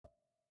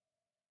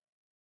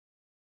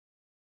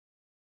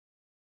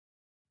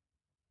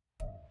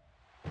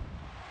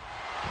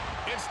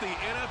It's the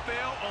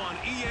NFL on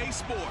EA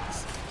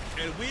Sports.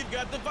 And we've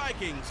got the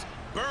Vikings,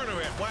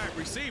 Burner at wide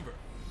receiver.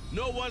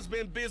 No one's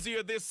been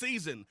busier this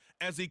season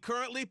as he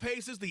currently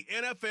paces the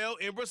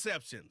NFL in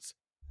receptions.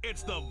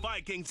 It's the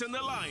Vikings and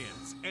the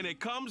Lions, and it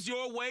comes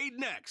your way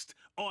next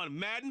on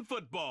Madden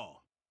Football.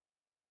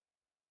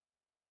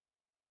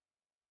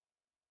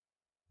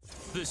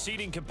 The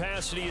seating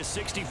capacity is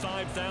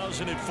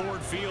 65,000 at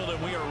Ford Field,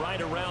 and we are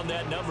right around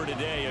that number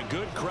today. A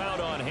good crowd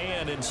on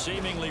hand and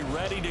seemingly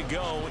ready to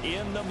go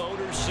in the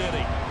Motor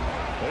City.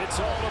 It's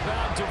all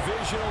about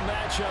divisional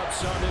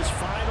matchups on this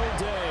final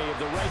day of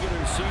the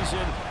regular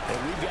season,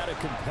 and we've got a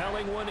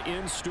compelling one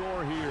in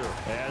store here,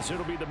 as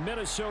it'll be the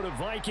Minnesota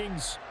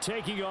Vikings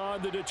taking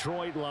on the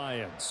Detroit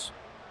Lions.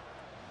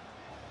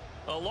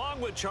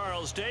 Along with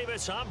Charles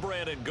Davis, I'm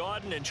Brandon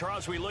Gaudin, and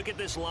Charles, we look at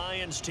this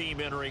Lions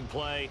team entering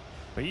play.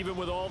 Even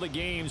with all the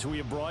games we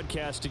have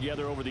broadcast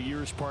together over the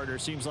years, partner,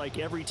 seems like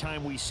every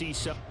time we see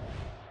some...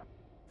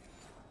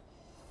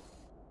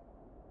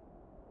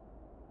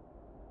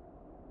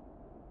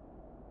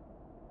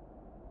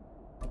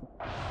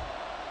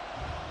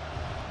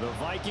 The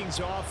Vikings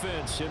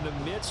offense in the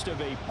midst of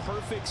a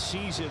perfect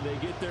season. They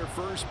get their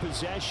first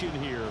possession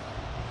here.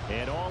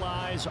 And all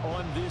eyes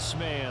on this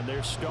man,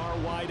 their star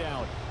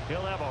wideout.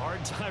 He'll have a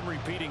hard time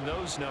repeating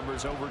those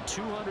numbers. Over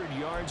 200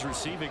 yards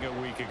receiving a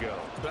week ago.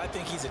 But I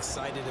think he's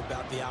excited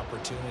about the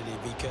opportunity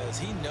because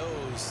he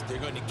knows they're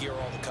going to gear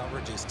all the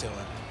coverages to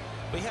him.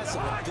 But he has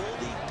the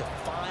ability to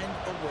find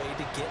a way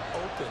to get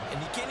open. And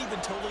you can't even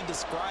totally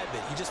describe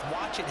it. You just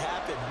watch it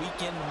happen week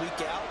in and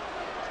week out.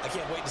 I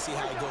can't wait to see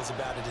how he goes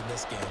about it in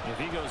this game. If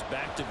he goes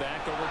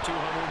back-to-back over 200,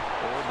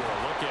 oh boy,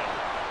 look out.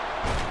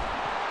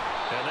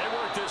 And they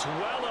work this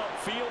well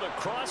upfield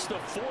across the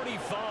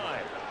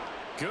 45.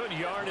 Good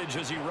yardage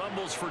as he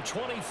rumbles for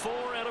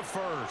 24 and a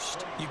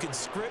first. You can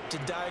script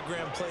and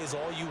diagram plays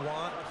all you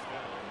want,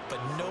 but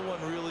no one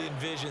really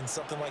envisions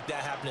something like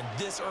that happening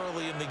this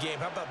early in the game.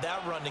 How about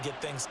that run to get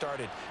things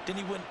started?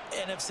 Didn't he win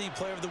NFC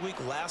Player of the Week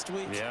last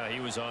week? Yeah, he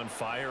was on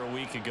fire a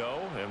week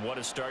ago, and what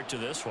a start to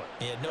this one.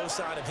 Yeah, no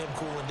sign of him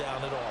cooling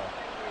down at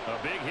all.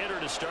 A big hitter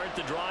to start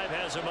the drive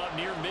has him up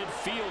near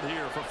midfield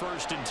here for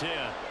 1st and 10.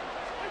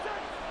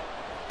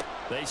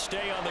 They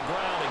stay on the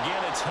ground.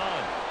 Again, it's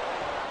Hunt.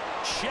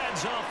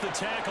 Sheds off the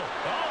tackle.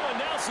 Oh, and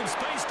now some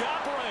space to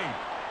operate.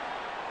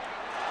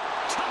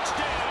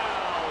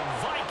 Touchdown,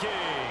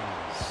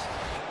 Vikings.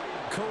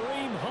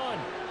 Kareem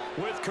Hunt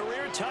with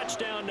career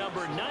touchdown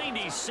number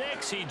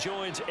 96. He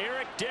joins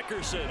Eric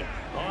Dickerson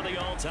on the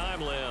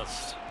all-time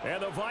list.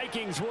 And the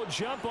Vikings will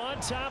jump on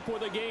top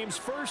with the game's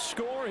first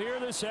score here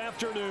this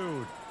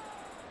afternoon.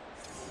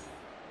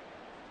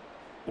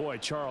 Boy,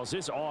 Charles,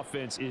 this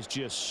offense is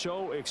just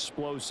so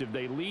explosive.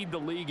 They lead the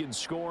league in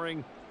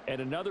scoring, and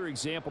another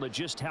example of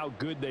just how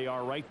good they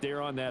are right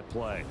there on that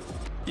play.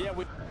 Yeah,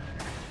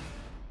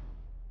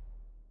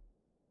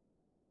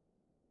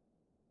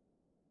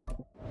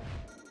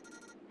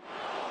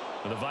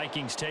 the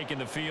Vikings taking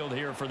the field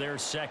here for their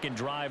second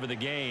drive of the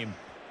game.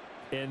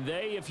 And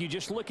they, if you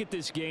just look at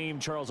this game,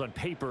 Charles, on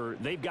paper,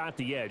 they've got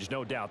the edge,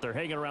 no doubt. They're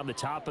hanging around the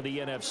top of the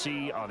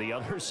NFC. On the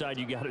other side,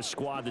 you got a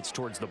squad that's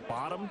towards the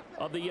bottom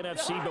of the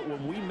NFC. But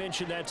when we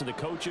mentioned that to the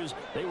coaches,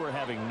 they were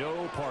having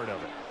no part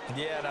of it.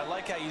 Yeah, and I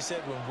like how you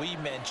said when we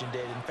mentioned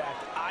it. In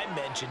fact, I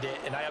mentioned it,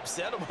 and I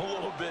upset them a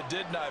little bit,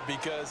 didn't I?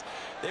 Because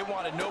they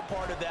wanted no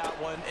part of that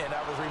one, and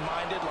I was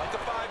reminded, like a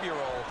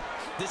 5-year-old,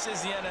 this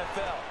is the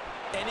NFL.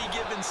 Any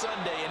given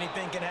Sunday,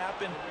 anything can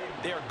happen.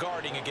 They are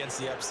guarding against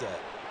the upset.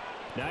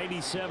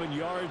 97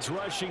 yards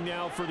rushing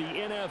now for the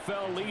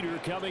NFL leader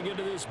coming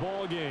into this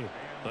ball game.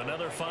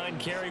 Another fine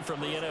carry from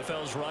the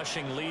NFL's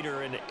rushing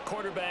leader, and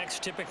quarterbacks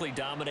typically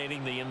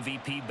dominating the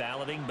MVP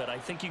balloting, but I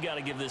think you got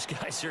to give this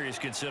guy serious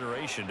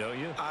consideration, don't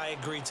you? I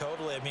agree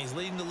totally. I mean, he's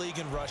leading the league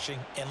in rushing,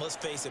 and let's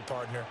face it,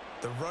 partner,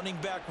 the running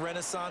back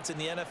renaissance in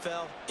the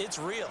NFL, it's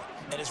real,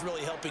 and it's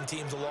really helping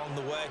teams along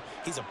the way.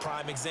 He's a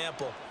prime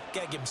example.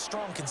 Got to give him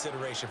strong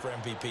consideration for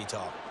MVP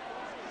talk.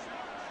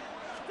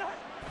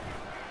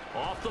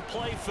 Off the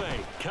play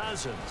fake,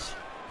 Cousins.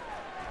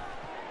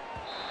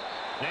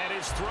 And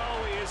his throw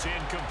is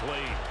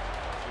incomplete.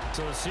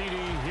 So, CD,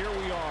 here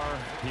we are.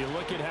 You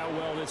look at how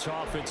well this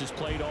offense has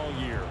played all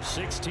year,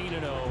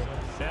 16-0.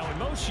 Now, in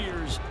most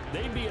years,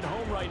 they'd be at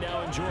home right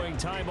now enjoying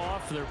time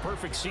off for their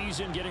perfect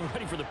season, getting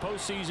ready for the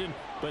postseason.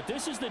 But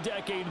this is the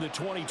decade of the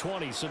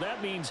 2020s, so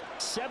that means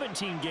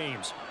 17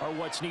 games are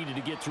what's needed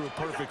to get through a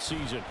perfect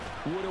season.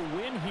 Would a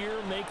win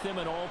here make them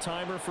an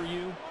all-timer for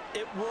you?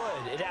 It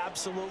would. It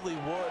absolutely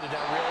would. And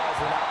I realize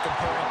we're not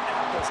comparing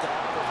apples to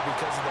apples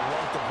because of the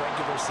length of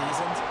regular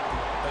seasons.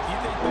 But if you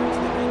think back to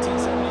the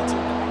 1972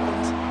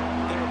 Dolphins,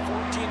 they were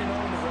 14-0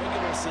 in the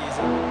regular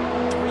season.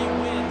 3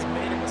 wins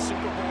made them a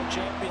Super Bowl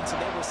champion, so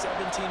they were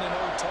 17-0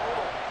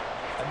 total.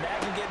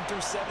 Imagine getting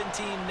through 17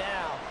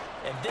 now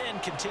and then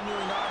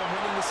continuing on and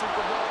winning the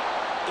Super Bowl.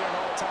 They're an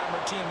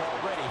all-timer team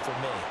already for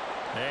me.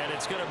 And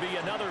it's going to be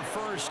another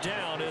first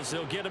down as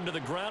they'll get him to the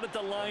ground at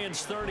the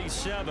Lions'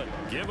 37.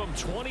 Give them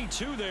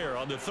 22 there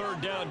on the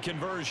 3rd down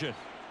conversion.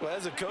 Well,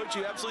 as a coach,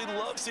 you absolutely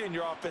love seeing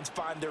your offense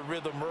find their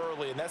rhythm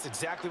early, and that's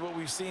exactly what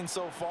we've seen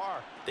so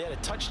far. They had a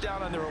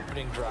touchdown on their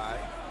opening drive,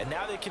 and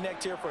now they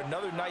connect here for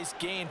another nice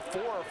gain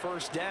for a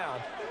first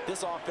down.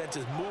 This offense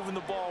is moving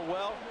the ball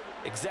well,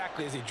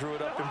 exactly as he drew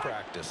it up in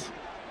practice.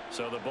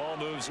 So the ball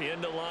moves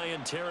into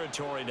Lion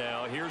territory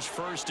now. Here's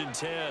 1st and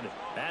 10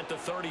 at the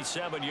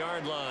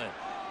 37-yard line.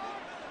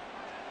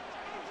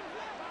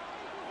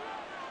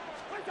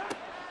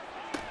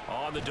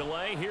 On the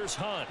delay, here's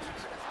Hunt.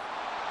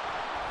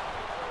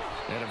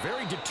 And a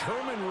very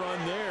determined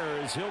run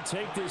there as he'll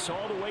take this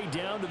all the way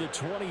down to the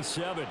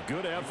 27.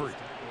 Good effort.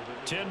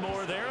 10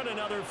 more there and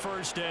another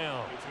first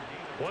down.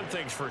 One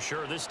thing's for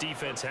sure, this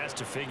defense has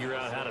to figure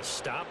out how to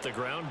stop the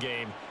ground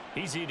game.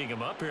 He's eating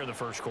them up here in the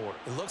first quarter.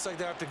 It looks like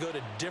they have to go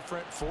to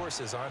different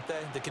forces, aren't they?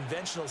 The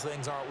conventional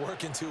things aren't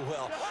working too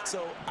well.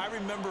 So I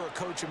remember a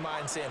coach of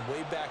mine saying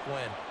way back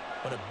when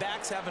a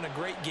back's having a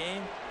great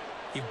game,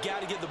 you've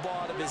got to get the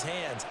ball out of his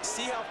hands.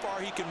 See how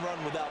far he can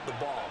run without the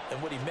ball.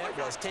 And what he meant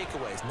was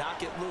takeaways,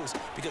 knock it loose,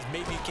 because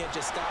maybe you can't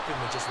just stop him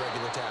with just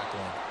regular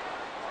tackling.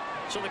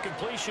 So the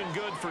completion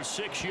good for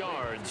 6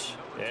 yards,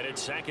 and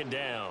it's 2nd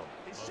down.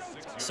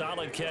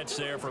 Solid catch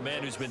there for a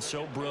man who's been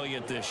so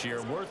brilliant this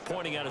year. Worth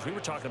pointing out, as we were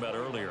talking about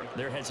earlier,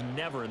 there has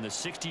never in the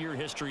 60-year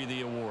history of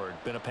the award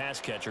been a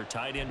pass catcher,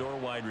 tight end, or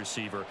wide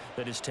receiver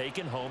that has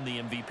taken home the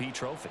MVP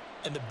trophy.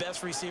 And the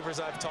best receivers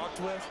I've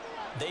talked with,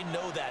 they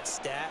know that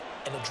stat,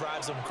 and it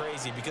drives them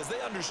crazy because they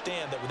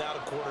understand that without a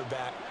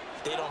quarterback,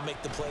 they don't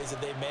make the plays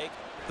that they make.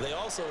 They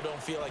also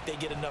don't feel like they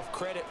get enough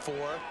credit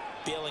for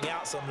bailing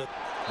out some of the...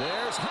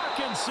 There's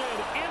Hawkinson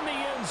in the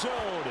end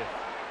zone.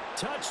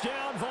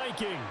 Touchdown,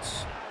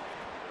 Vikings.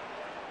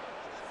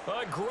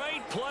 A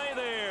great play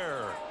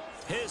there.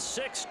 His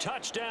 6th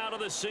touchdown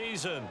of the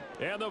season.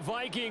 And the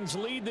Vikings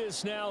lead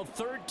this now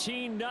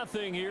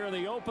 13-0 here in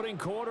the opening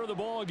quarter of the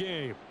ball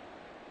game.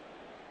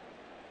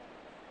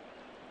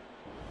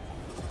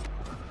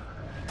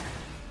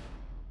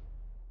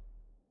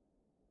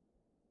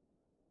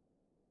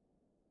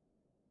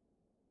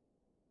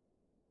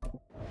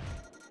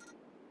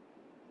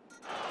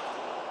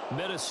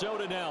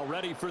 Minnesota now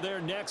ready for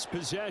their next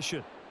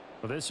possession.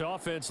 Well, this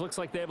offense looks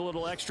like they have a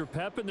little extra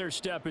pep in their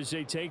step as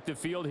they take the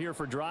field here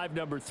for drive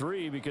number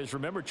 3, because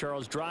remember,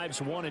 Charles,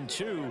 drives 1 and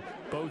 2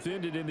 both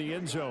ended in the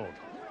end zone.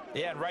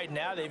 Yeah, and right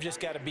now they've just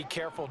got to be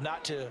careful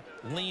not to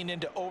lean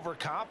into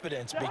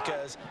overconfidence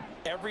because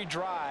every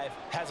drive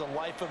has a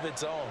life of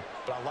its own.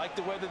 But I like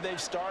the way that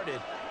they've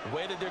started, the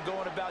way that they're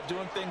going about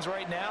doing things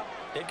right now.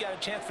 They've got a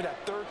chance for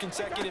that 3rd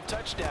consecutive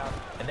touchdown,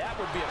 and that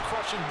would be a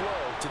crushing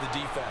blow to the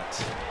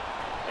defense.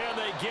 And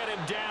they get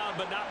him down,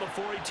 but not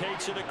before he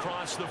takes it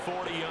across the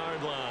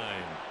 40-yard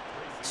line.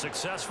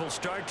 Successful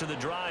start to the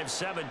drive,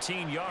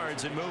 17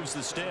 yards, and moves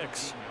the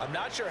sticks. I'm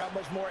not sure how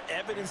much more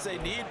evidence they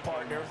need,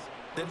 partner,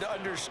 than to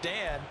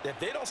understand that if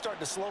they don't start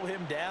to slow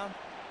him down,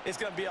 it's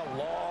going to be a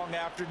long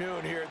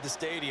afternoon here at the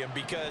stadium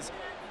because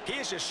he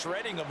is just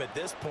shredding them at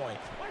this point.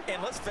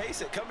 And let's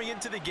face it, coming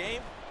into the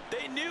game,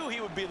 they knew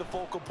he would be the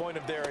focal point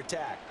of their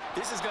attack.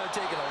 This is going to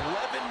take an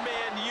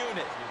 11-man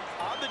unit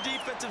on the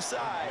defensive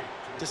side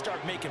to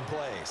start making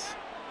plays.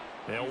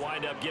 They'll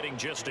wind up getting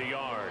just a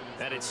yard,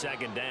 and it's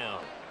 2nd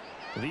down.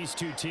 These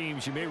two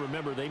teams, you may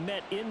remember, they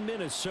met in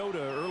Minnesota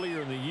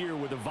earlier in the year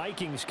with the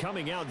Vikings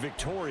coming out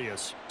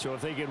victorious. So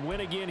if they could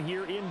win again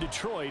here in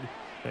Detroit,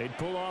 they'd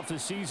pull off the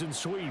season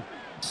sweep.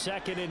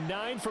 2nd and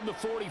 9 from the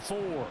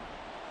 44.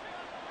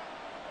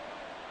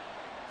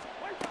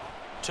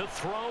 To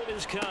throw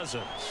is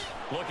Cousins.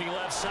 Looking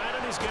left side,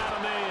 and he's got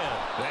a man.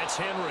 That's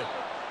Henry.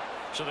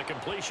 So the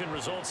completion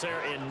results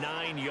there in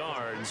 9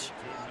 yards.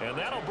 And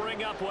that'll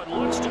bring up what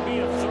looks to be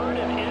a 3rd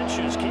and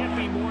inches. Can't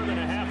be more than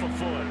a half a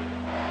foot.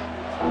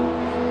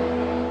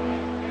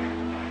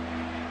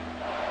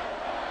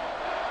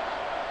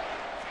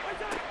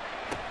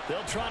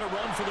 They'll try to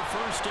run for the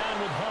first down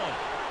with Hunt.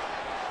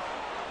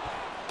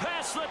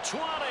 Past the 20.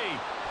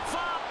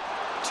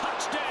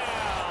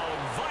 Touchdown,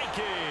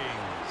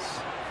 Vikings.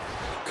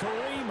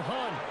 Kareem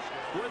Hunt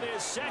with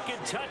his 2nd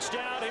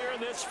touchdown here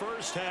in this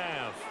first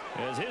half,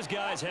 as his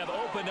guys have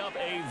opened up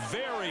a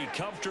very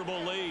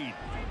comfortable lead.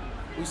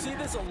 We see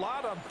this a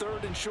lot on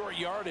 3rd and short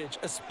yardage,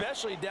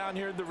 especially down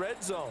here in the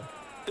red zone.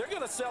 They're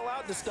going to sell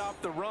out to stop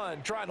the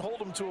run, try and hold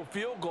them to a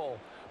field goal.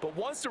 But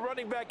once the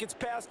running back gets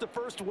past the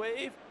first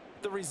wave,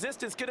 the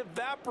resistance can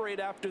evaporate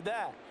after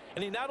that.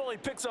 And he not only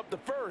picks up the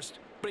first,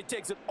 but he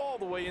takes it all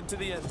the way into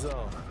the end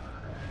zone.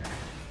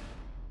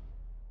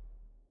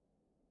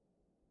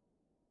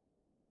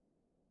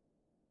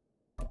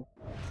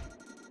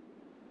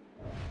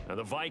 And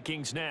the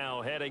Vikings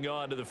now heading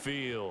onto the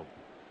field.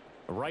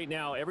 Right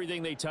now,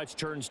 everything they touch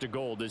turns to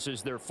gold. This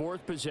is their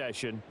 4th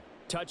possession.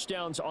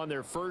 Touchdowns on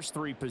their first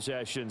 3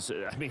 possessions.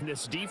 I mean,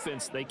 this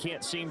defense, they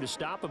can't seem to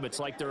stop them. It's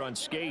like they're on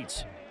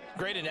skates.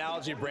 Great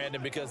analogy,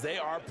 Brandon, because they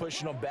are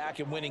pushing them back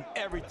and winning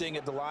everything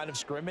at the line of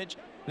scrimmage.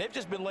 They've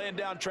just been laying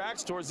down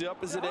tracks towards the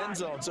opposite end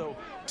zone. So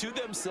to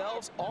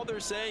themselves, all they're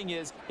saying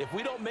is, if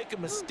we don't make a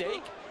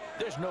mistake,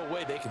 there's no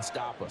way they can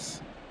stop us.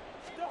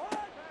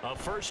 A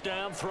first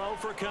down throw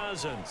for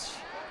Cousins.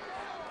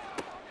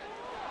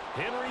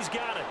 Henry's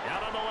got it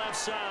out on the left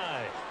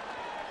side.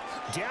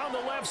 Down the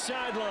left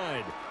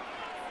sideline.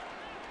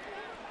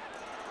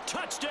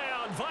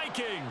 Touchdown,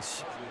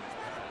 Vikings.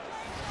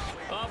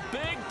 A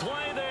big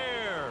play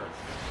there.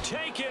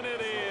 Taking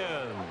it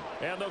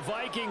in. And the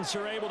Vikings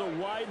are able to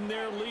widen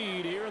their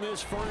lead here in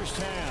this first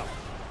half.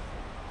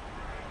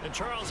 And,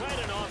 Charles, I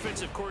had an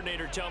offensive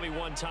coordinator tell me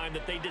one time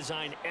that they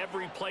design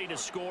every play to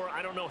score.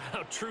 I don't know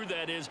how true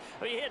that is.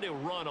 I mean, he had to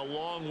run a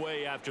long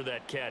way after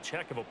that catch.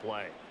 Heck of a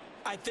play.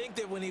 I think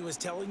that when he was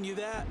telling you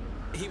that,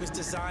 he was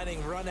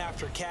designing run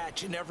after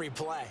catch in every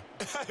play.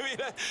 I mean,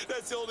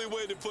 that's the only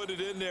way to put it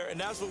in there, and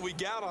that's what we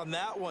got on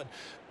that one.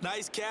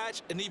 Nice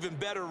catch, an even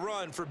better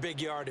run for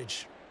big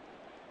yardage.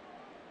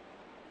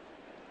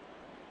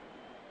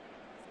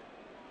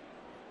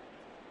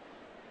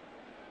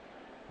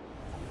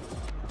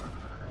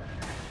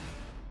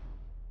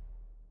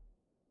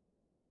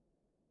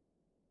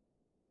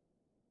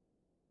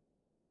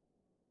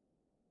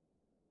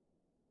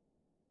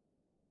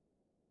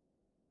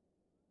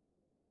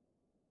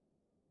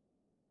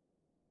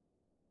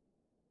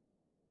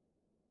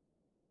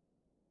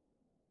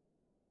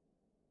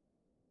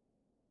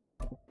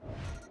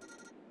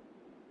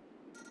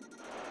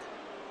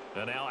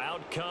 And now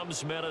out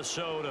comes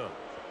Minnesota.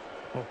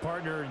 Well,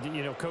 partner,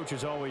 you know,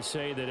 coaches always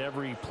say that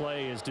every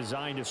play is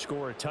designed to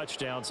score a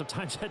touchdown.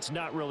 Sometimes that's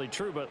not really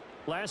true, but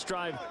last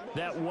drive,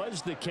 that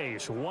was the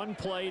case. One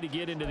play to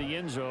get into the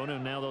end zone,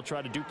 and now they'll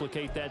try to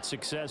duplicate that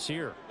success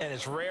here. And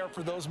it's rare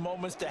for those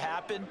moments to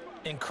happen.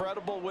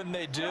 Incredible when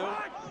they do.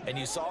 And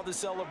you saw the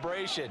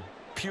celebration.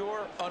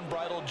 Pure,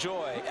 unbridled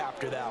joy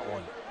after that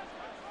one.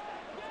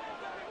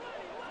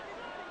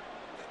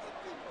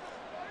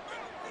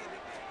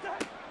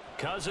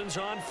 Cousins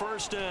on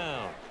first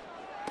down.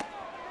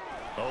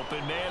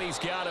 Open man, he's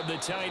got him, the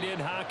tight end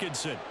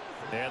Hockenson.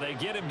 And they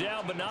get him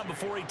down, but not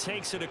before he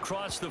takes it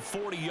across the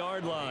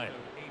 40-yard line.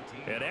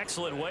 An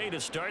excellent way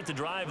to start the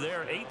drive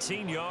there,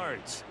 18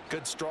 yards.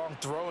 Good strong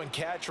throw and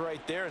catch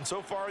right there. And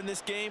so far in this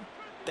game,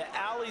 the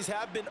alleys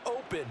have been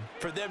open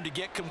for them to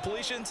get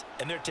completions,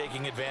 and they're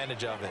taking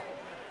advantage of it.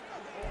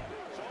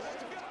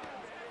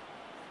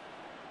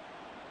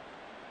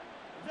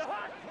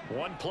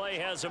 One play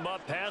has him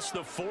up past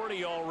the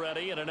 40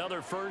 already, and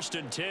another 1st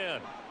and 10.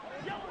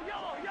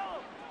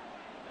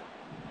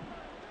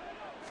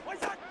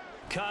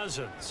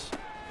 Cousins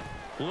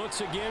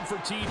looks again for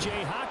T.J.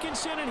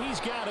 Hockenson, and he's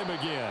got him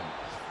again.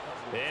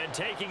 And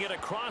taking it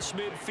across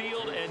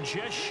midfield and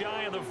just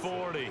shy of the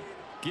 40.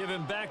 Give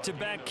him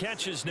back-to-back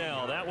catches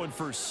now. That one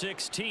for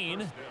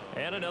 16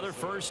 and another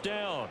 1st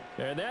down.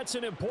 And that's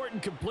an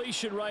important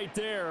completion right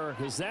there,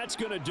 because that's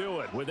going to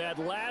do it. With that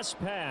last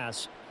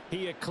pass,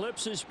 he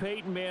eclipses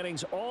Peyton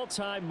Manning's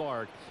all-time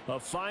mark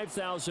of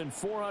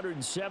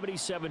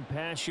 5,477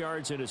 pass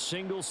yards in a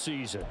single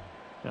season.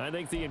 I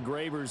think the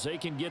Engravers, they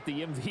can get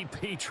the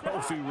MVP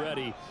trophy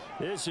ready.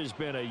 This has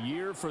been a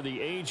year for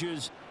the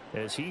ages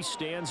as he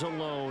stands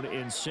alone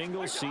in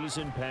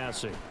single-season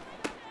passing.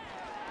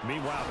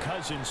 Meanwhile,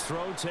 Cousins'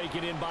 throw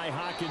taken in by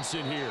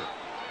Hockenson here.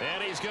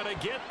 And he's going to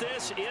get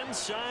this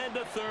inside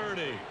the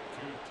 30.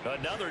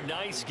 Another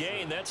nice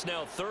gain. That's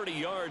now 30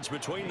 yards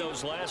between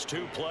those last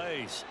two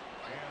plays.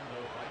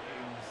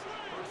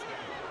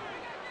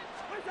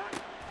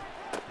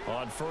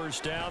 On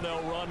first down,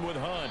 they'll run with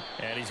Hunt.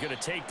 And he's going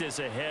to take this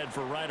ahead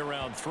for right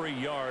around 3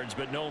 yards,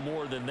 but no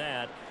more than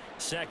that.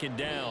 2nd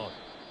down.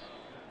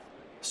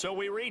 So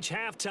we reach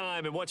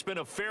halftime in what's been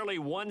a fairly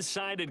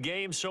one-sided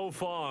game so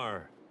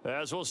far.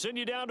 As we'll send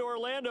you down to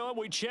Orlando, and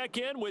we check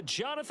in with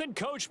Jonathan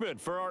Coachman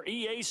for our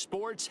EA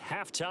Sports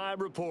Halftime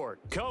Report.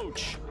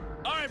 Coach.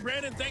 All right,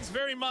 Brandon, thanks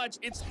very much.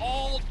 It's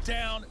all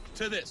down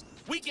to this.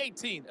 Week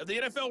 18 of the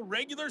NFL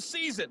regular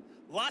season.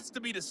 Lots to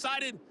be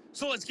decided,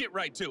 so let's get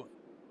right to it.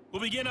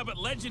 We'll begin up at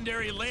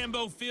legendary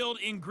Lambeau Field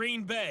in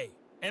Green Bay.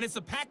 And it's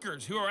the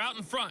Packers who are out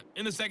in front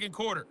in the second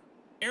quarter.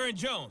 Aaron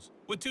Jones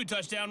with 2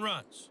 touchdown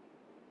runs.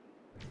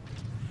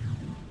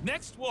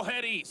 Next, we'll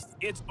head east.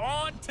 It's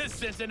on to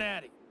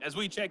Cincinnati as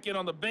we check in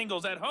on the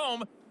Bengals at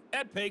home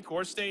at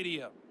Paycor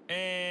Stadium.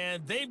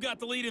 And they've got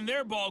the lead in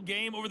their ball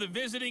game over the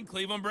visiting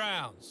Cleveland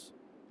Browns.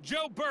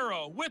 Joe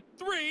Burrow with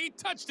 3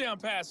 touchdown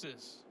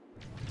passes.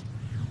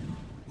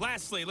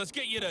 Lastly, let's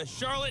get you to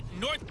Charlotte,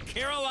 North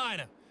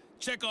Carolina.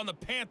 Check on the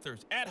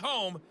Panthers at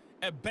home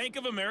at Bank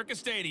of America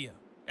Stadium.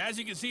 As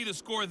you can see, the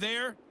score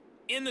there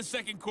in the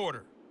second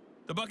quarter.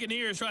 The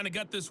Buccaneers trying to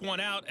gut this one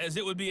out, as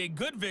it would be a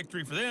good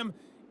victory for them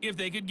if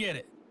they could get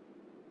it.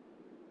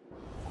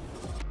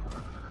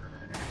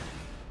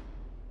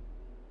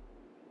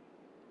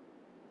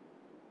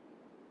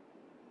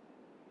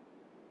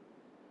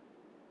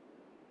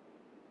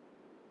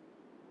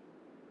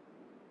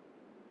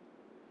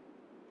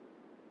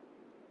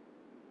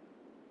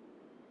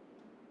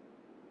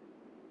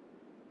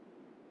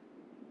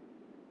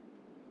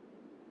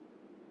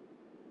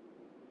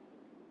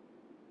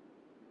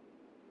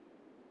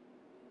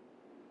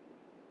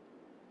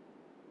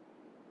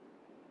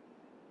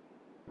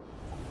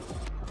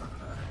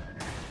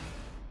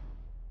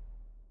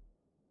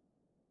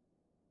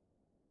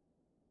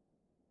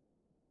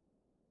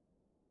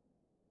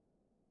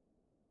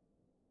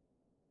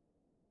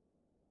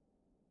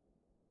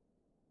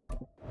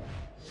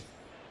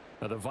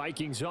 Now the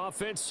Vikings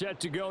offense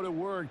set to go to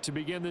work to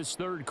begin this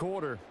third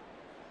quarter.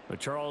 But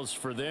Charles,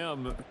 for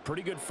them,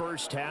 pretty good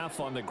first half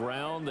on the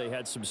ground. They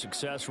had some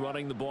success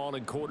running the ball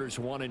in quarters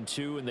 1 and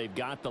 2, and they've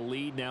got the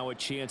lead now, a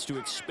chance to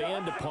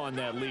expand upon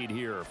that lead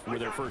here with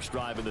their first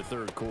drive in the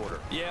third quarter.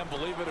 Yeah, and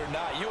believe it or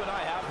not, you and I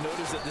have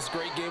noticed that this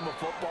great game of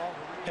football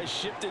has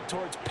shifted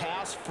towards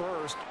pass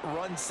first,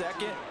 run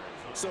second.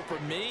 So for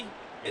me,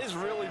 it's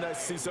really nice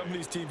to see some of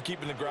these teams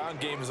keeping the ground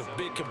game as a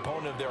big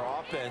component of their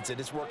offense, and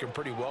it's working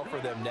pretty well for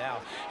them now.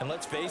 And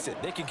let's face it,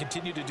 they can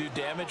continue to do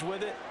damage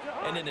with it.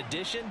 And in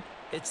addition,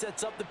 it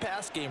sets up the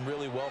pass game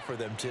really well for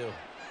them too.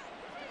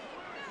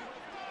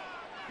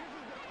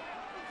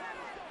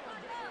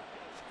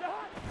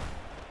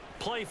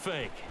 Play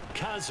fake.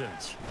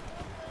 Cousins.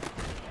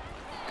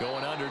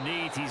 Going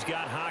underneath, he's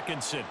got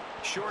Hawkinson.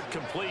 Short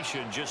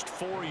completion, just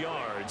 4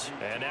 yards.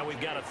 And now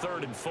we've got a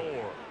 3rd and 4.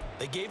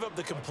 They gave up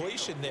the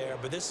completion there,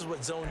 but this is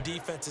what zone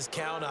defenses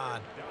count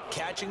on.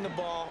 Catching the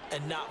ball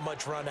and not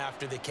much run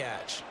after the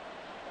catch.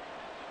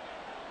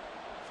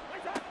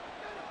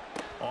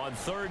 On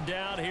 3rd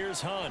down,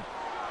 here's Hunt.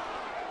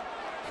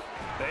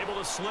 Able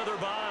to slither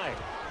by.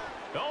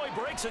 Oh, he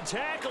breaks a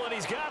tackle, and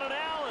he's got an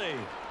alley.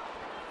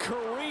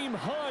 Kareem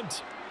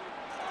Hunt.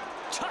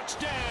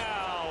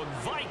 Touchdown,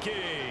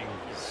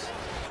 Vikings.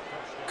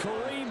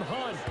 Kareem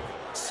Hunt,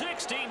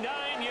 69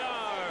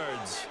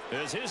 yards,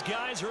 as his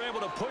guys are able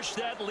to push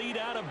that lead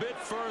out a bit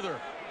further.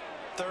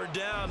 3rd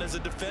down, as a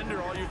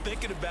defender, all you're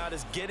thinking about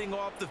is getting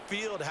off the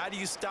field. How do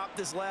you stop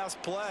this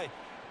last play?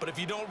 But if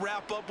you don't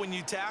wrap up when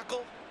you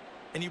tackle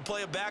and you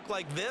play it back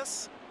like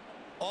this,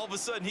 all of a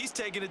sudden he's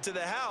taking it to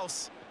the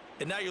house,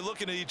 and now you're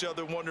looking at each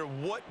other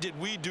wondering, what did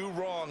we do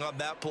wrong on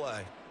that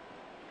play?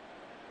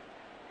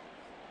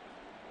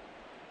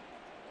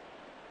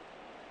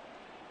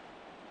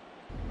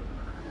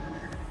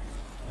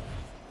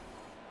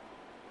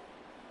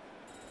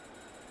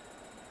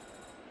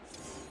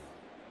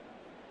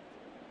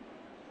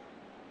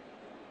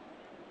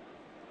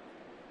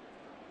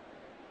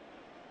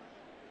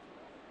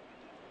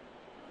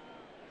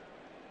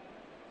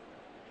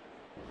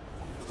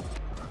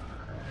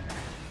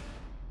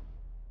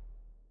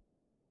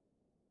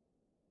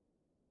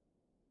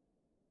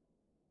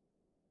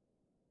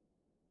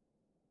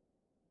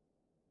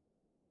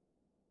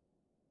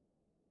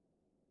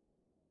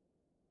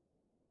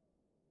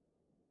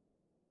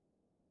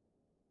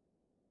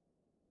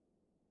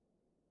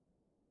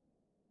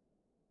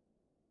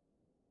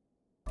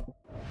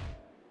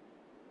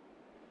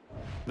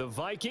 The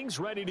Vikings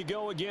ready to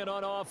go again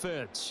on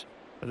offense.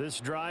 This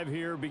drive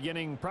here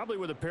beginning probably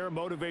with a pair of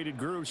motivated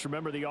groups.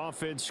 Remember, the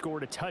offense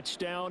scored a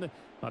touchdown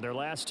on their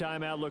last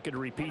time out. Looking to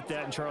repeat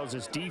that in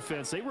Charles's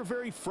defense. They were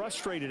very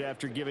frustrated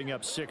after giving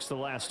up 6 the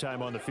last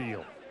time on the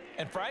field.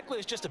 And frankly,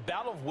 it's just a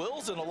battle of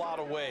wills in a lot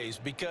of ways,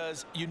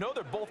 because you know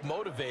they're both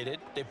motivated.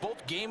 They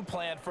both game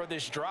planned for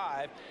this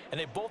drive, and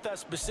they both have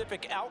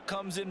specific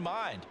outcomes in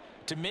mind.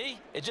 To me,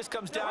 it just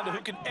comes down to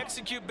who can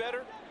execute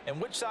better and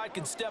which side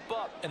can step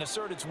up and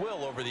assert its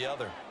will over the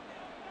other.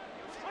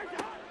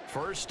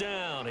 First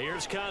down,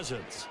 here's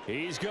Cousins.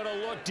 He's going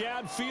to look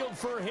downfield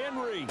for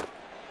Henry.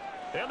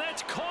 And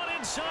that's caught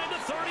inside the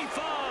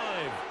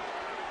 35.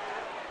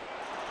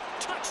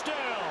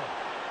 Touchdown.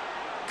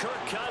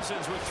 Kirk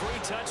Cousins with 3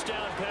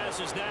 touchdown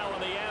passes now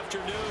in the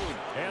afternoon.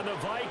 And the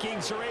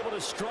Vikings are able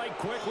to strike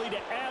quickly to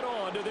add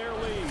on to their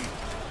lead.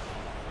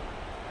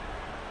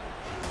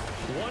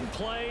 One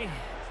play,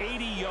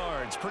 80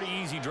 yards. Pretty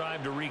easy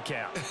drive to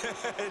recap.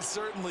 It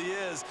certainly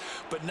is,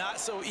 but not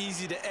so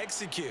easy to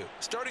execute.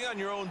 Starting on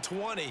your own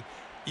 20,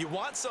 you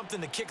want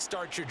something to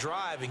kickstart your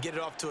drive and get it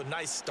off to a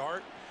nice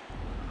start.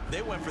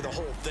 They went for the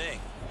whole thing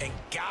and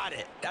got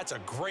it. That's a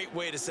great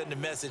way to send a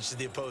message to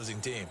the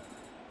opposing team.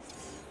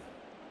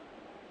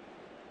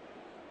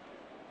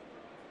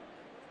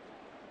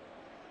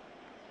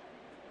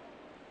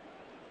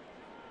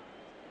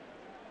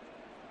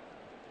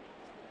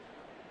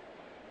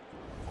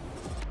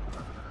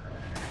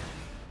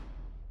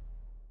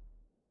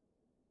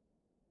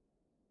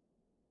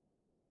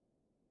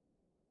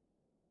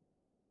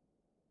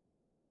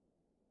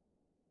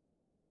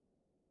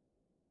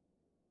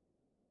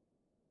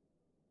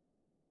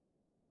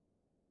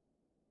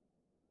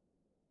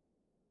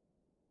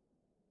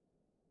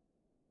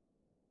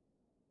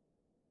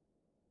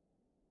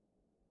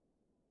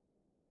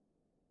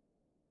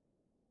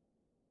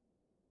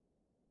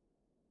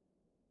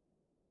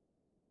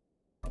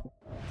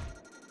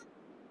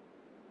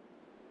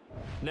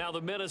 Now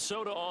the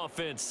Minnesota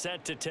offense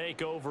set to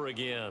take over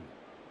again.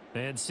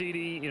 And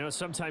CD, you know,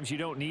 sometimes you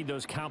don't need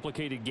those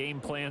complicated game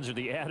plans or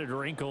the added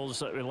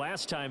wrinkles.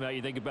 Last time out,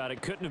 you think about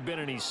it, couldn't have been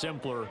any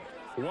simpler.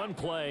 One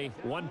play,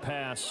 one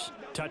pass,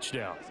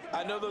 touchdown.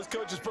 I know those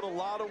coaches put a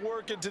lot of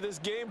work into this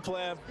game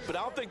plan, but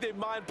I don't think they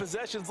mind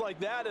possessions like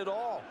that at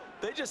all.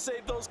 They just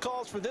saved those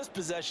calls for this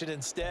possession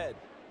instead.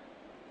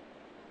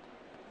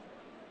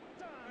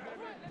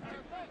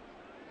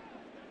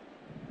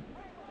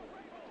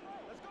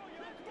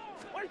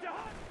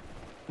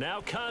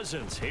 Now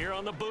Cousins here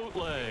on the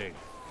bootleg.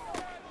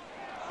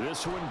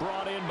 This one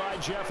brought in by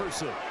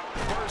Jefferson.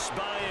 first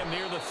by him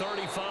near the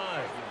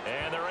 35.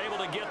 And they're able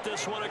to get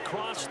this one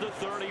across the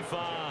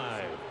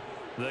 35.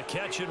 The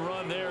catch and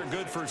run there,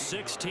 good for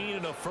 16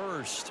 and a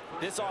first.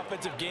 This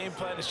offensive game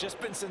plan has just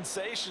been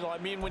sensational. I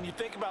mean, when you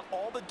think about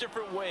all the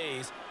different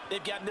ways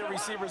they've gotten their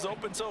receivers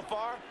open so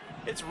far,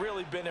 it's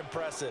really been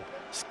impressive.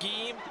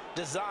 Scheme,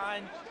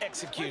 design,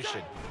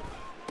 execution.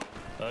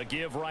 A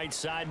give right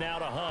side now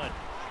to Hunt.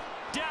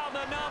 Down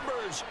the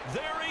numbers.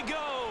 There he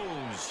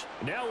goes.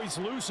 Now he's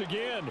loose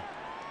again.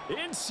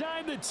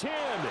 Inside the 10.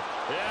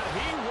 And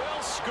he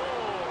will score.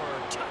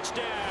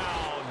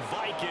 Touchdown,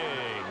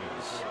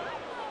 Vikings.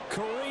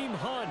 Kareem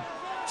Hunt,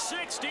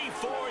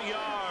 64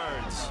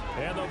 yards.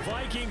 And the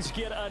Vikings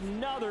get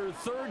another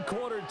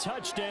third-quarter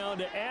touchdown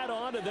to add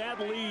on to that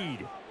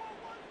lead.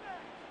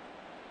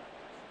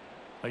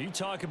 Now, you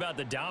talk about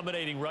the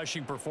dominating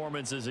rushing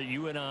performances that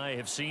you and I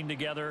have seen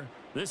together.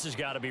 This has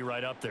got to be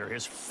right up there.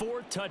 His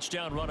fourth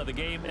touchdown run of the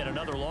game and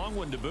another long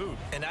one to boot.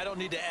 And I don't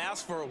need to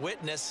ask for a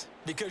witness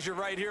because you're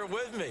right here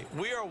with me.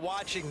 We are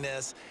watching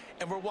this,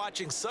 and we're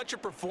watching such a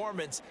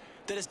performance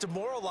that is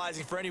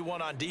demoralizing for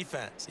anyone on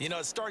defense. You know,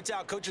 it starts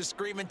out, coaches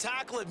screaming,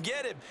 tackle him,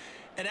 get him.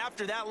 And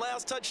after that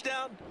last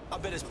touchdown, I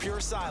bet it's pure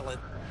silence.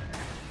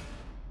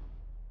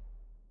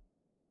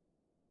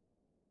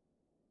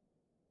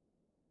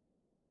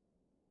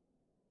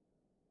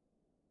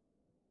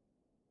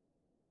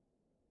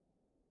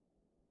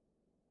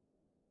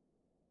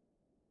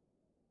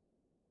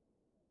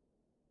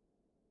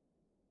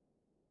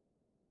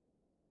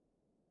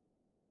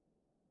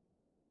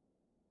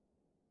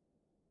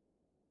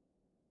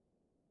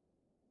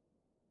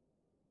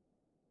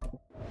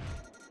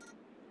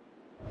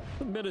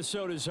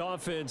 Minnesota's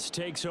offense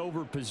takes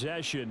over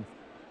possession.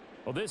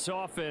 Well, this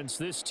offense,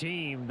 this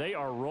team, they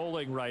are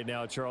rolling right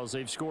now, Charles.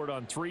 They've scored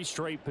on 3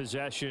 straight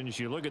possessions.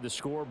 You look at the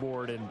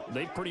scoreboard, and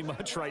they pretty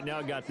much right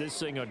now got this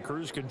thing on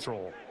cruise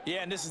control.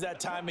 Yeah, and this is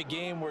that time of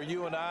game where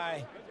you and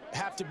I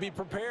have to be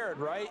prepared,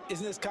 right?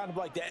 Isn't this kind of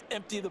like that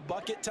empty the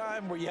bucket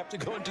time where you have to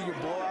go into your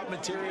blowout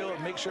material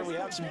and make sure we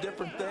have some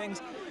different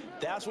things?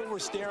 That's what we're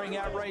staring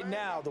at right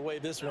now, the way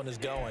this one is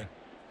going.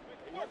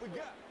 What we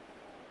got?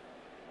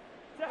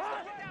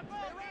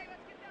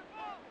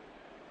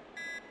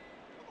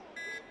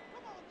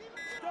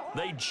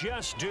 They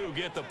just do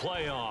get the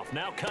playoff.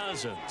 Now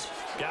Cousins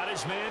got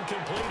his man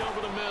complete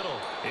over the middle.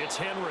 It's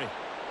Henry.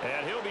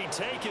 And he'll be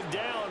taken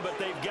down, but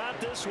they've got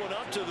this one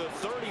up to the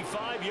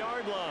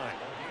 35-yard line.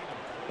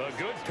 A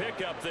good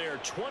pickup there,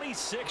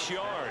 26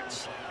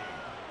 yards.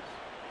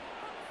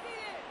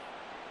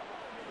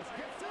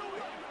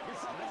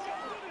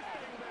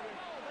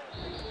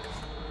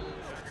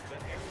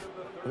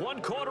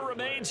 One quarter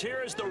remains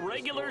here as the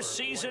regular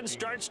season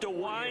starts to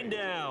wind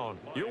down.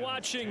 You're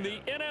watching the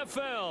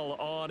NFL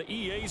on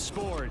EA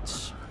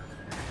Sports.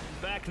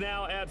 Back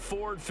now at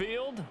Ford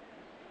Field.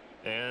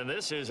 And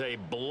this is a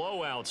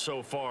blowout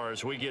so far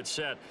as we get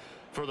set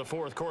for the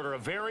fourth quarter. A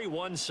very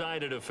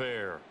one-sided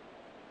affair.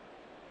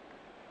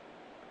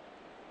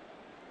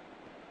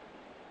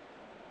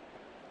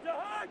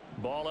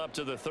 Ball up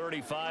to the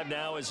 35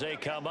 now as they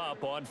come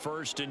up on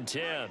 1st and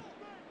 10.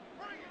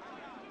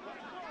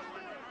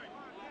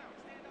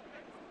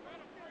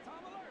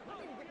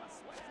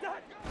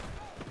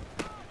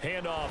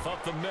 Handoff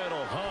up the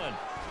middle, Hunt.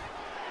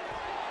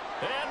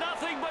 And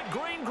nothing but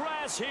green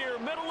grass here,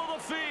 middle of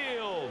the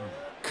field.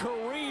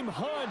 Kareem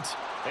Hunt.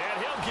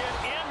 And he'll get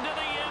into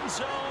the end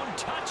zone.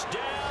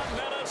 Touchdown,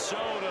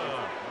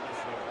 Minnesota.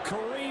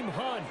 Kareem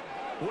Hunt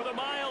with a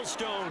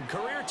milestone.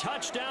 Career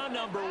touchdown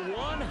number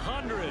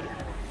 100.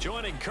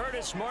 Joining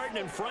Curtis Martin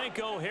and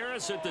Franco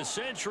Harris at the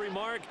century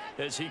mark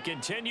as he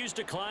continues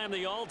to climb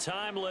the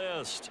all-time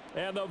list.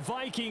 And the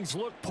Vikings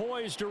look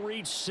poised to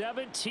reach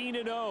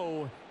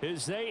 17-0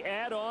 as they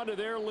add on to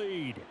their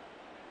lead.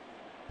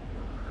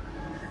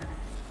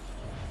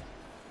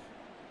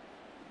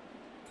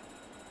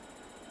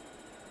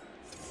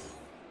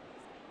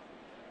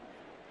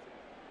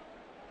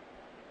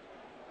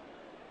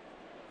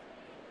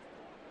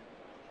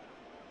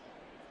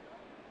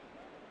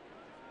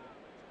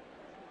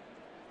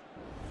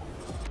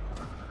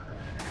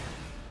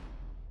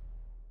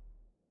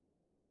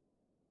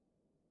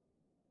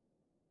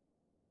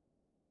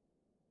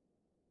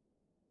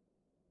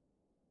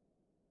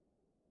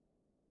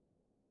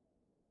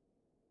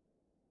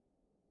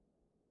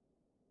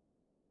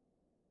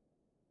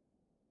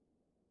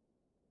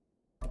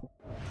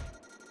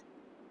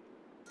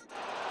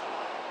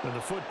 And the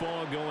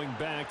football going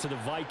back to the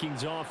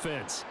Vikings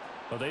offense.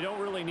 Well, they don't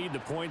really need the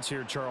points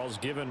here, Charles,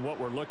 given what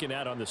we're looking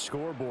at on the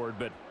scoreboard,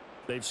 but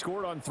they've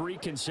scored on 3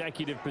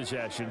 consecutive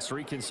possessions,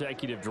 3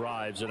 consecutive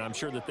drives, and I'm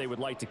sure that they would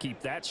like to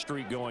keep that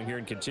streak going here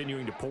and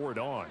continuing to pour it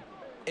on.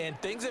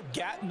 And things have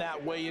gotten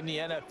that way in the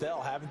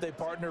NFL, haven't they,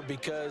 partner?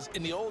 Because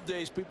in the old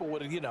days, people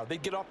would,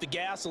 they'd get off the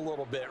gas a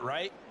little bit,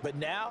 right? But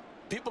now,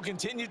 people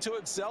continue to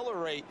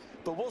accelerate,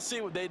 but we'll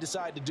see what they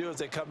decide to do as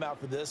they come out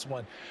for this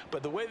one.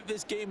 But the way that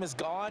this game has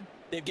gone,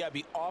 they've got to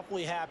be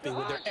awfully happy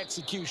with their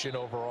execution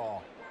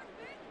overall.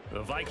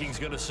 The Vikings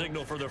going to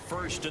signal for the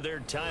first of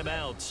their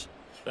timeouts.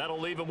 That'll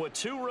leave him with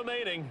 2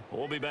 remaining.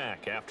 We'll be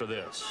back after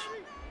this.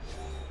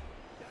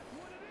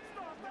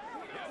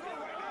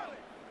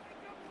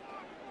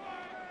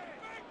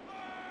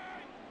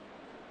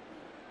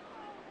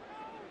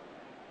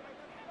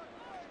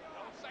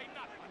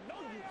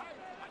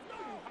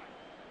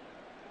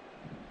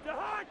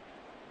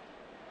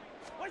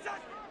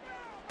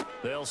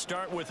 They'll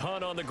start with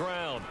Hunt on the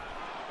ground.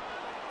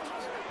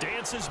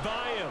 Dances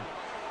by him.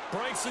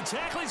 Breaks the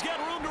tackle. He's got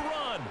room to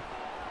run.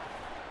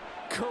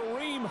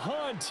 Kareem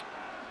Hunt.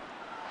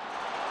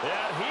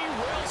 And he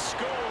will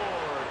score.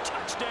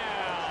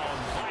 Touchdown,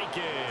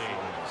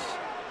 Vikings.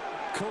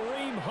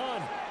 Kareem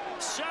Hunt,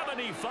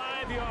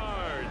 75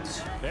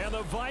 yards. And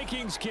the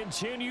Vikings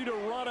continue to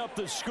run up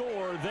the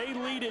score. They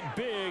lead it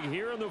big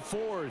here in the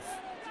 4th.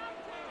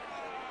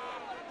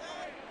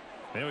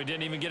 And we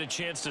didn't even get a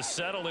chance to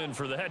settle in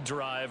for that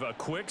drive. A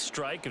quick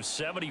strike of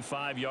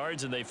 75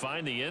 yards, and they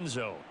find the end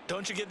zone.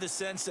 Don't you get the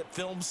sense that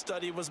film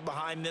study was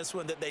behind this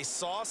one, that they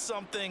saw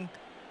something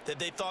that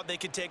they thought they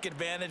could take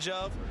advantage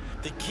of?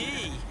 The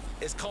key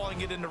is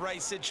calling it in the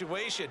right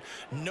situation,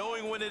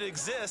 knowing when it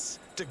exists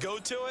to go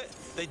to it.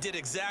 They did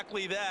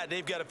exactly that.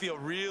 They've got to feel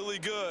really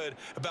good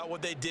about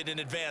what they did in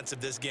advance of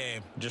this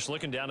game. Just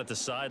looking down at the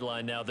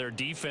sideline now, their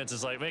defense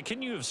is like, man,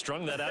 can you have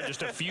strung that out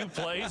just a few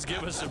plays?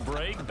 Give us a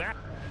break. Back.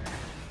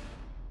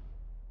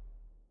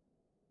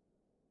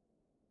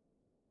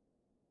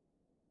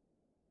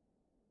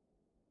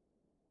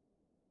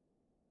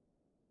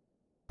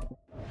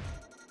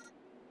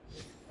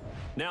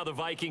 Now the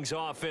Vikings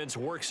offense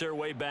works their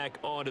way back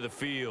onto the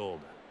field.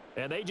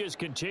 And they just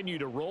continue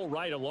to roll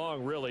right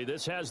along, really.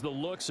 This has the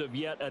looks of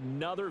yet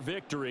another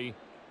victory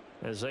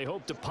as they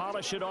hope to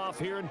polish it off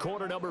here in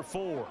quarter number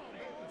 4.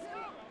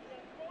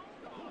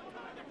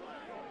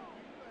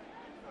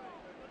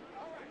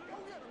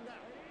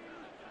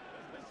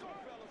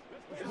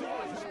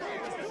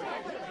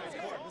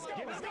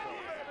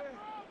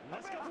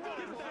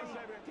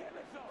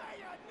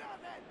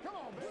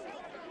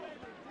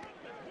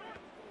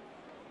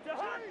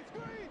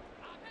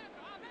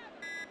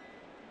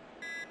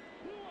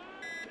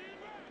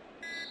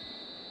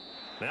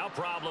 Now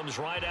problems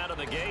right out of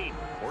the gate.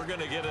 We're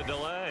going to get a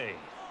delay.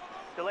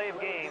 Delay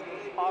of game,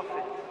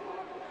 offense.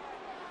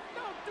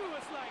 Don't do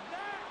us like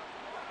that.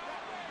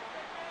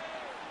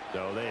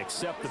 So they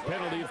accept the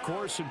penalty, of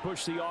course, and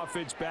push the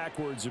offense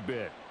backwards a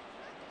bit.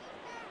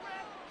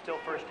 Still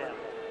first down.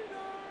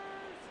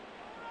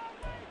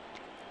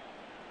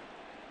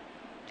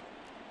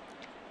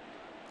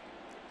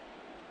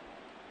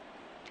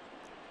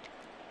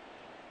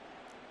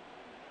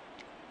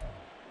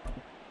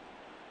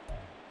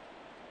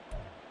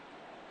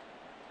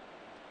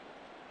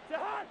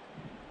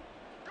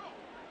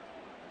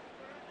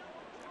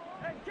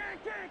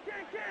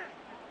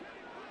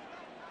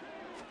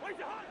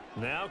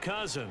 Now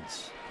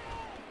Cousins.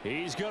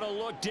 He's going to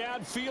look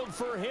downfield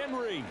for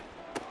Henry.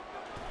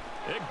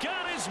 It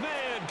got his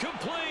man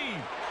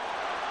complete.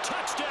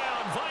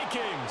 Touchdown,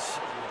 Vikings.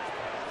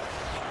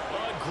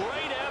 A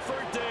great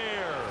effort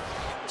there.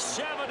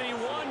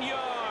 71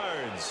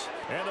 yards.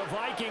 And the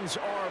Vikings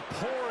are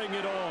pouring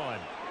it on.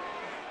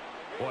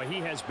 Boy, he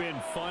has been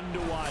fun to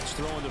watch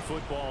throwing the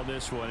football in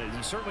this one.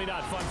 It's certainly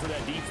not fun for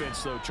that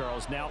defense, though,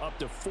 Charles. Now up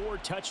to 4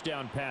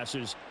 touchdown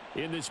passes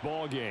in this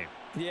ball game.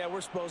 Yeah,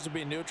 we're supposed to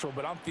be neutral,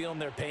 but I'm feeling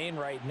their pain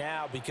right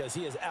now because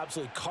he has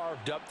absolutely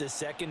carved up this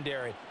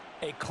secondary.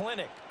 A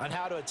clinic on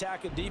how to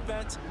attack a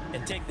defense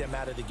and take them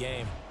out of the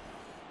game.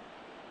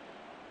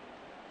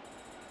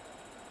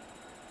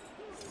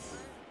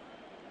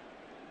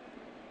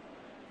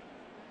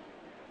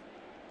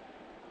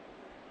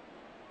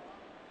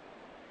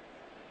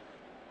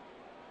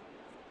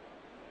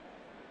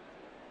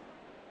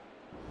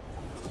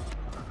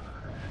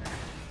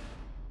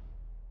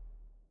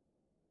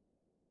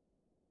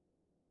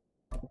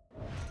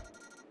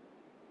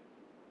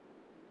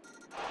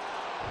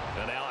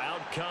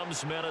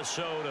 Comes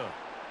Minnesota.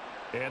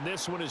 And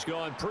this one has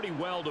gone pretty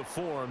well to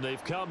form.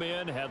 They've come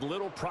in, had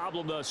little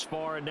problem thus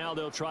far, and now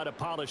they'll try to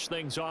polish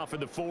things off in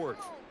the 4th.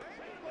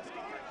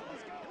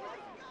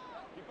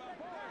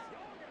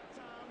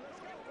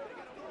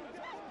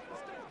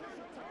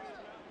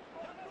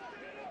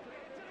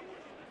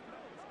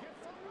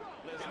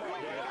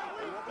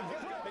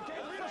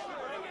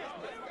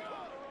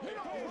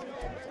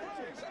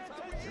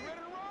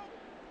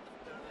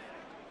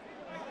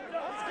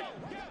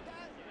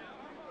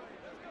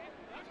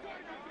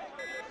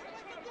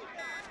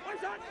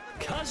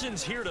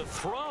 Cousins here to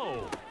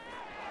throw.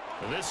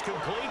 And this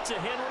complete to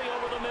Henry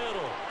over the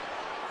middle.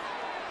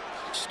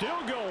 Still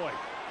going.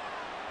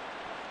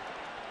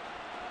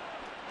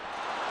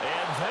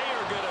 And they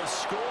are going to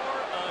score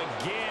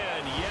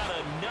again. Yet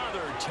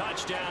another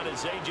touchdown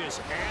as they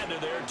just add to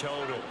their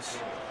totals.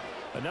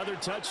 Another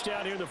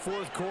touchdown here in the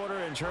 4th quarter.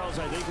 And, Charles,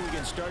 I think we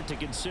can start to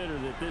consider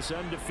that this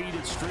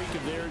undefeated streak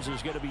of theirs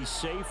is going to be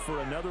safe for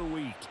another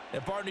week.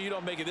 And, partner, you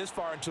don't make it this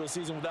far into a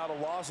season without a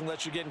loss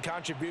unless you're getting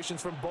contributions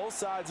from both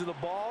sides of the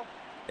ball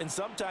and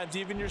sometimes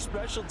even your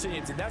special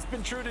teams. And that's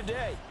been true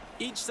today.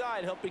 Each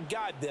side helping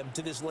guide them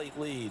to this late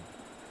lead.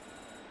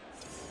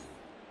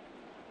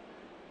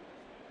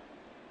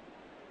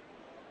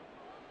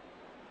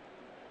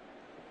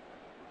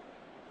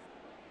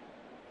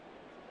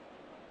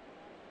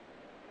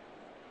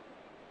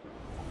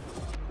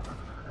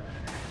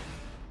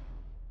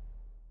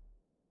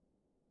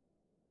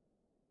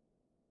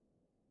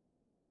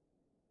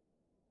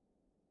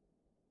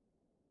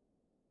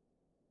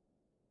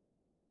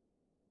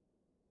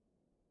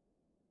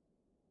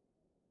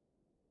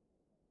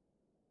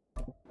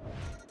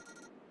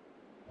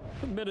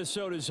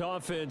 Minnesota's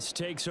offense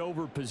takes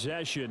over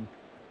possession.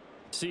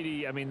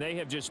 CD, I mean, they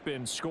have just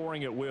been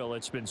scoring at will.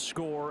 It's been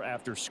score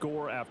after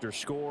score after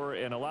score,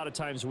 and a lot of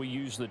times we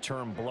use the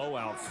term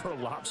blowout for a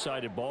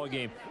lopsided ball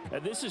game.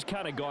 And this has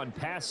kind of gone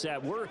past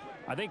that.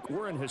 I think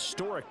we're in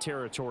historic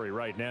territory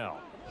right now.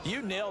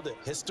 You nailed it.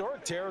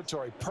 Historic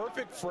territory.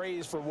 Perfect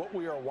phrase for what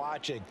we are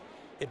watching.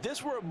 If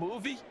this were a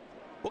movie,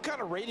 what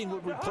kind of rating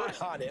would we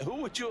put on it? Who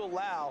would you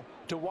allow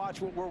to watch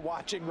what we're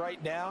watching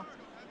right now?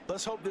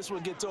 Let's hope this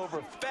one gets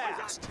over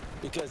fast,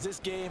 because this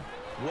game,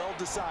 well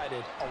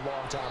decided a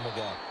long time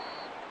ago.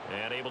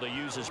 And able to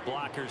use his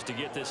blockers to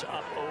get this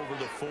up over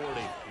the 40.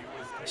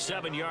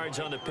 7 yards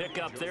on the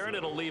pickup there, and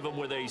it'll leave him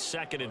with a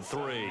 2nd and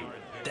 3.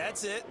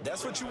 That's it.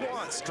 That's what you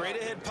want.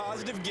 Straight ahead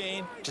positive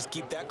gain. Just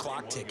keep that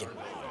clock ticking.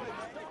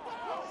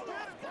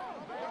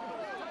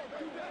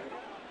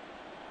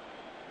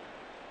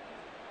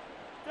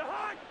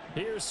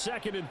 Here's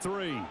 2nd and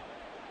 3.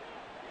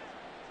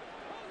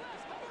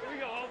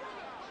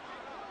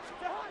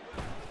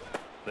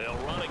 They'll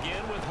run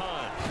again with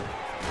Hunt.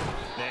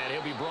 And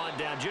he'll be brought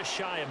down just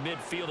shy of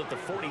midfield at the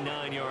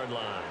 49-yard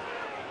line.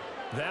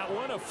 That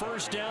one, a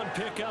first down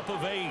pickup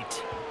of 8.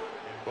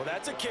 Well,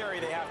 that's a carry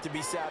they have to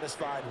be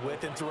satisfied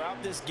with. And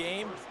throughout this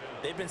game,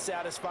 they've been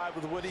satisfied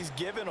with what he's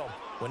given them.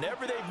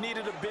 Whenever they've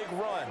needed a big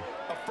run,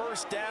 a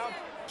first down,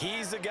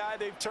 he's the guy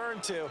they've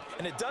turned to.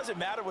 And it doesn't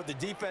matter what the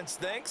defense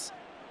thinks.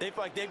 They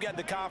feel like they've got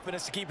the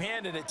confidence to keep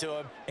handing it to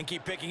him and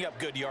keep picking up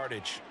good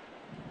yardage.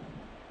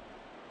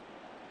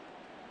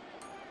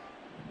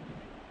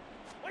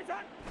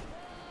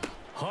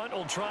 Hunt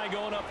will try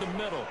going up the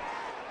middle.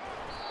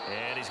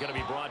 And he's going to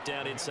be brought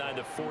down inside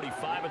the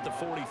 45 at the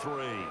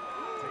 43.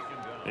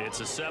 It's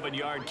a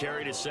 7-yard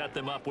carry to set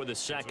them up with a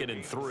 2nd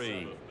and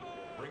 3.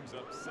 Brings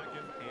up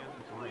 2nd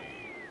and 3.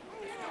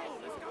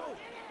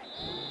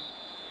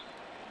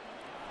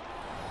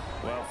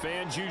 Well,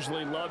 fans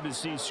usually love to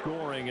see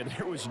scoring, and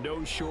there was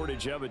no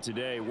shortage of it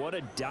today. What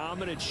a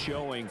dominant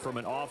showing from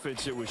an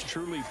offense that was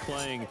truly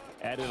playing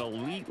at an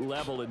elite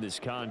level in this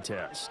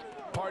contest.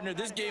 Partner,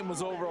 this game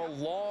was over a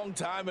long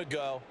time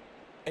ago,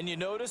 and you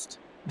noticed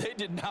they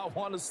did not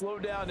want to slow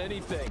down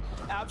anything.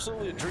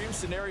 Absolutely a dream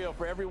scenario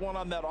for everyone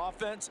on that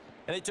offense,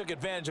 and they took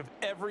advantage of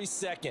every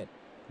second.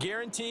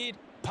 Guaranteed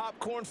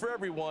popcorn for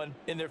everyone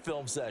in their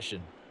film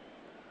session.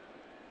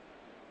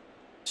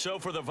 So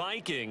for the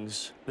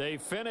Vikings, they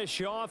finish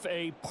off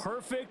a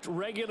perfect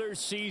regular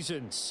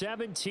season,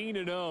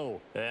 17-0.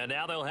 And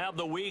now they'll have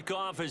the week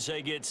off as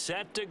they get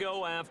set to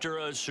go after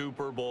a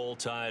Super Bowl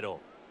title.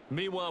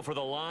 Meanwhile, for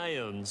the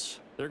Lions,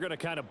 they're going to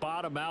kind of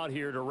bottom out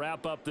here to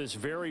wrap up this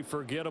very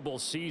forgettable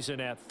season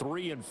at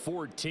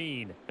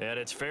 3-14. And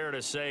it's fair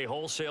to say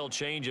wholesale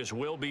changes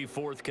will be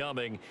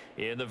forthcoming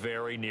in the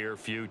very near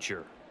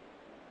future.